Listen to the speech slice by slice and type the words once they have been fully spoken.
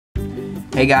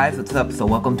Hey guys, what's up? So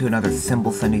welcome to another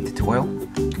simple Sunday tutorial.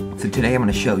 So today I'm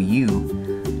going to show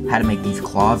you how to make these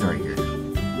claws right here.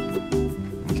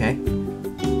 Okay?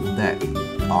 Isn't that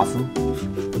awesome?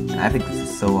 And I think this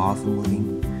is so awesome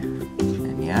looking.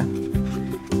 And yeah.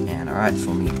 And alright,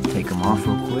 so let me take them off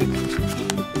real quick.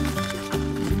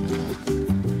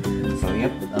 So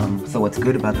yep, so what's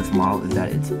good about this model is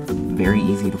that it's very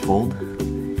easy to fold.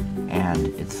 And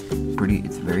it's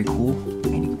very cool.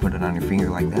 And you can put it on your finger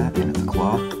like that, and it's a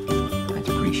claw. And it's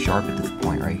pretty sharp at this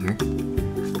point right here.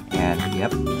 And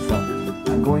yep, so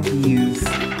I'm going to use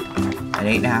an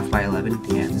 8.5 by 11,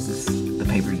 and this is the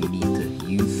paper you need to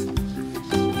use.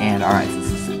 And alright, so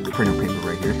this is printer paper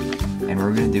right here. And what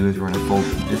we're going to do is we're going to fold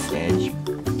this edge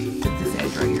to this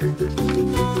edge right here.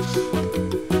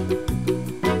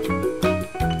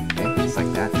 Okay, just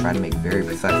like that. Try to make very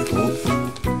precise folds.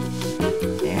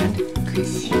 And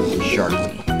increase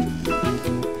sharply.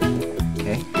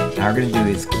 Okay, now what we're going to do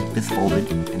is keep this folded,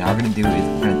 and now what we're going to do is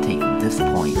we're going to take this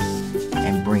point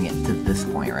and bring it to this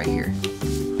point right here.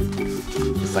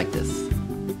 Just like this.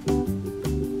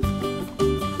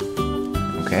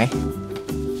 Okay,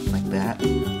 like that.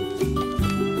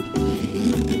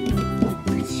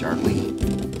 Increase sharply.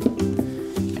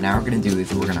 And now what we're going to do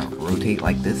is we're going to rotate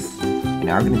like this. And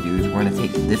now what we're going to do is we're going to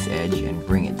take this edge and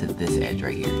bring it to this edge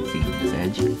right here. See this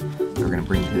edge? So we're going to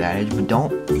bring it to that edge, but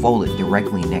don't fold it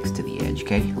directly next to the edge,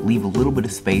 okay? Leave a little bit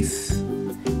of space,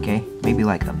 okay? Maybe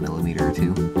like a millimeter or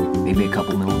two. Maybe a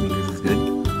couple millimeters is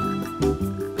good.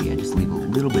 But yeah, just leave a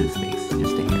little bit of space,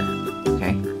 just a hair,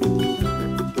 okay?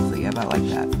 So yeah, about like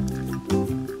that.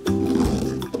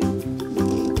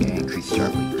 Okay, increase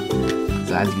sharply.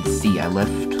 So as you can see, I left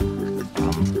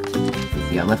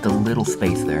a little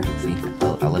space there. See,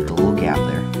 I left a little gap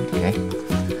there. Okay.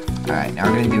 All right. Now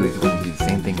what we're gonna do is we're gonna do the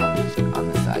same thing on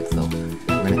this side. So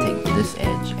we're gonna take this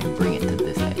edge and bring it to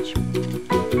this edge.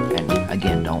 And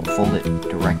again, don't fold it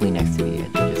directly next to the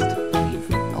edge. Just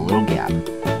leave a little gap, a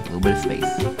little bit of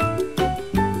space.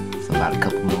 So about a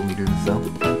couple millimeters or so.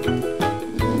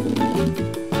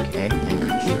 Okay. And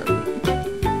increase sharply.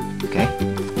 Okay.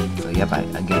 So yep. I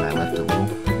left a little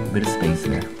bit of space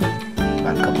there.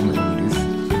 About a couple millimeters.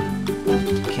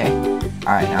 Okay.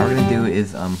 Alright, now what we're gonna do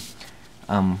is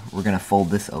we're gonna fold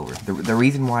this over. The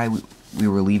reason why we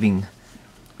were leaving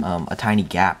a tiny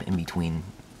gap in between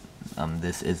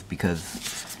this is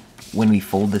because when we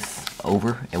fold this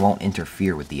over, it won't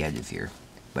interfere with the edges here.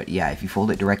 But yeah, if you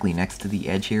fold it directly next to the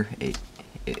edge here,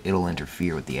 it'll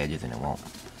interfere with the edges and it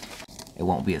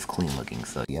won't be as clean looking.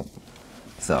 So yep.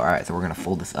 So alright, so we're gonna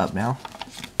fold this up now.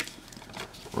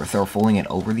 So we're folding it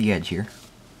over the edge here.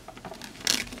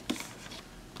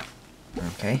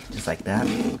 Okay, just like that.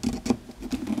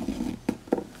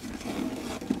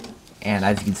 And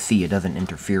as you can see, it doesn't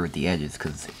interfere with the edges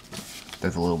because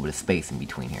there's a little bit of space in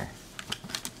between here.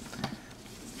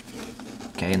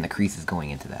 Okay, and the crease is going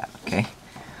into that. Okay,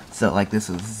 so like this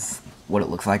is what it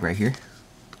looks like right here.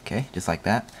 Okay, just like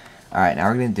that. Alright, now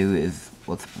what we're going to do is,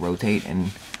 let's rotate,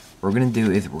 and what we're going to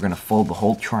do is we're going to fold the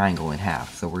whole triangle in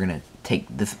half. So we're going to take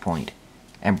this point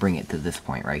and bring it to this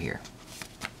point right here.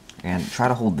 And try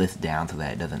to hold this down so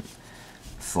that it doesn't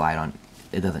slide on,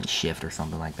 it doesn't shift or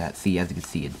something like that. See, as you can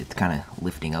see, it's kind of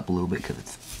lifting up a little bit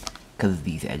because of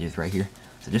these edges right here.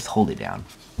 So just hold it down,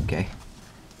 okay?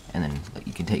 And then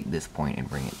you can take this point and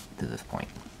bring it to this point.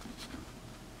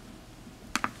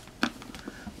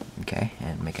 Okay,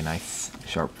 and make a nice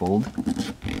sharp fold.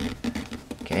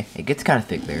 Okay, it gets kind of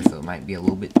thick there, so it might be a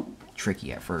little bit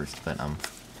tricky at first, but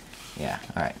yeah,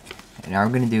 alright. And now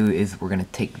what we're going to do is we're going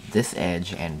to take this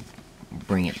edge and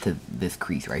bring it to this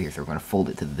crease right here. So we're going to fold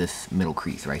it to this middle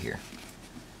crease right here.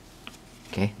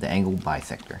 Okay, the angle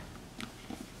bisector.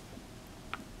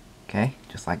 Okay,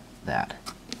 just like that.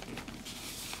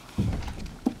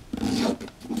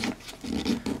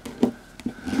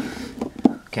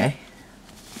 Okay,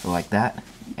 so like that.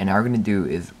 And now what we're going to do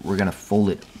is we're going to fold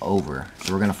it over.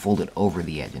 So we're going to fold it over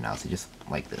the edge now, so just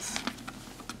like this.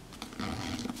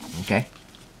 Okay?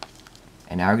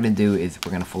 And now what we're going to do is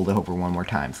we're going to fold it over one more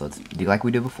time. So let's do like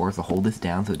we did before. So hold this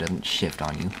down so it doesn't shift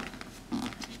on you.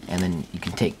 And then you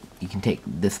can take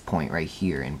this point right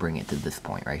here and bring it to this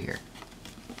point right here.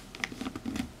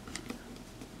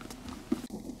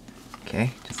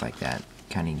 Okay, just like that.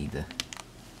 Kind of need to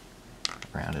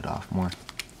round it off more.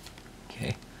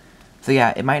 Okay. So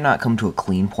yeah, it might not come to a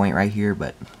clean point right here,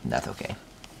 but that's okay.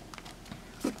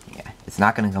 Yeah, it's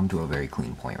not going to come to a very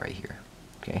clean point right here.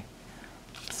 Okay.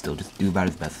 Still just do about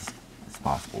as best as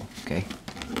possible, okay?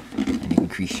 And you can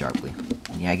crease sharply.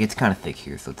 Yeah, it gets kind of thick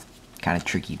here, so it's kind of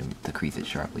tricky to crease it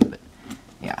sharply, but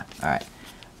yeah, alright.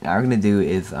 Now what we're going to do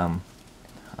is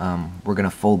we're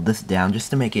gonna fold this down just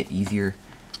to make it easier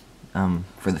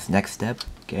for this next step,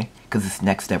 okay? Because this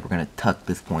next step we're gonna tuck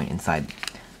this point inside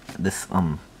this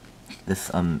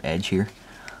edge here.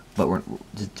 But we're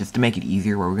just to make it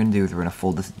easier, what we're gonna do is we're gonna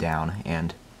fold this down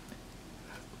and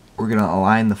we're gonna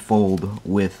align the fold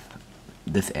with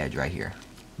this edge right here.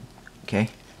 Okay?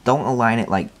 Don't align it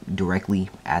like directly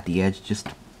at the edge, just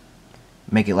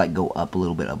make it like go up a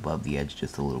little bit above the edge,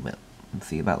 just a little bit. Let's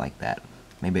see, about like that.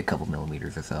 Maybe a couple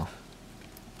millimeters or so.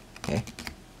 Okay?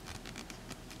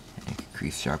 And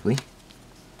crease sharply.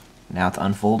 Now it's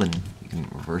unfold and you can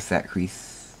reverse that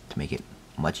crease to make it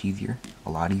much easier, a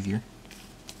lot easier.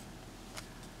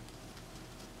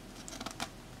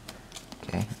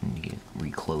 Okay, and you can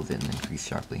reclose it and then crease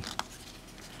sharply.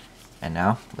 And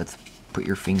now let's put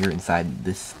your finger inside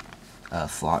this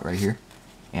slot right here,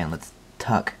 and let's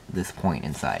tuck this point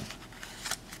inside,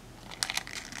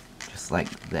 just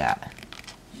like that.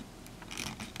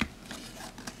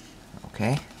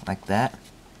 Okay, like that,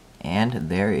 and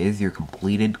there is your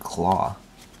completed claw.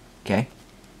 Okay,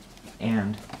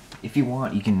 and if you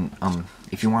want, you can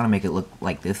if you want to make it look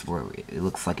like this, where it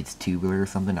looks like it's tubular or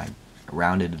something, I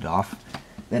rounded it off.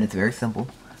 Then it's very simple.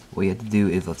 What you have to do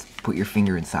is let's put your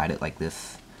finger inside it like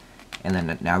this, and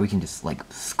then now we can just like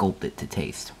sculpt it to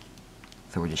taste.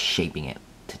 So we're just shaping it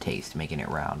to taste, making it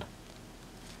round.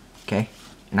 Okay?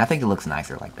 And I think it looks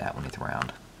nicer like that when it's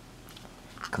round,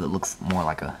 because it looks more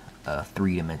like a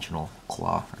three-dimensional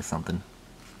claw or something.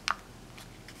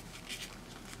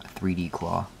 A 3D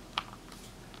claw.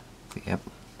 So, yep.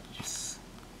 Just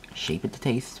shape it to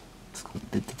taste.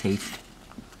 Sculpt it to taste.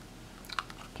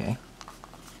 Okay?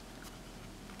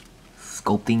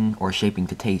 Sculpting or shaping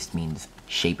to taste means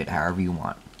shape it however you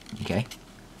want. Okay?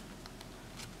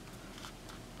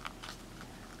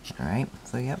 Alright,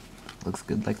 so yep, looks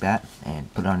good like that.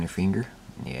 And put it on your finger.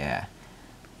 Yeah.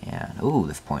 And, ooh,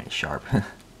 this point is sharp.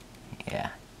 Yeah.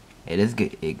 It is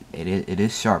good. It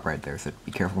is sharp right there, so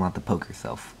be careful not to poke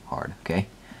yourself hard, okay?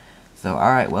 So,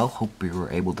 alright, well, hope you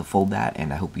were able to fold that,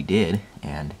 and I hope you did.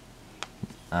 And,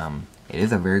 it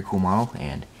is a very cool model,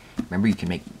 and remember, you can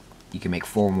make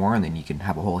 4 more, and then you can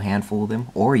have a whole handful of them,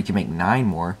 or you can make 9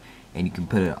 more, and you can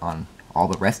put it on all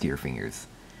the rest of your fingers.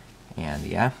 And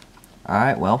yeah,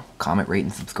 alright, well, comment, rate,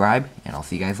 and subscribe, and I'll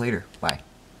see you guys later. Bye.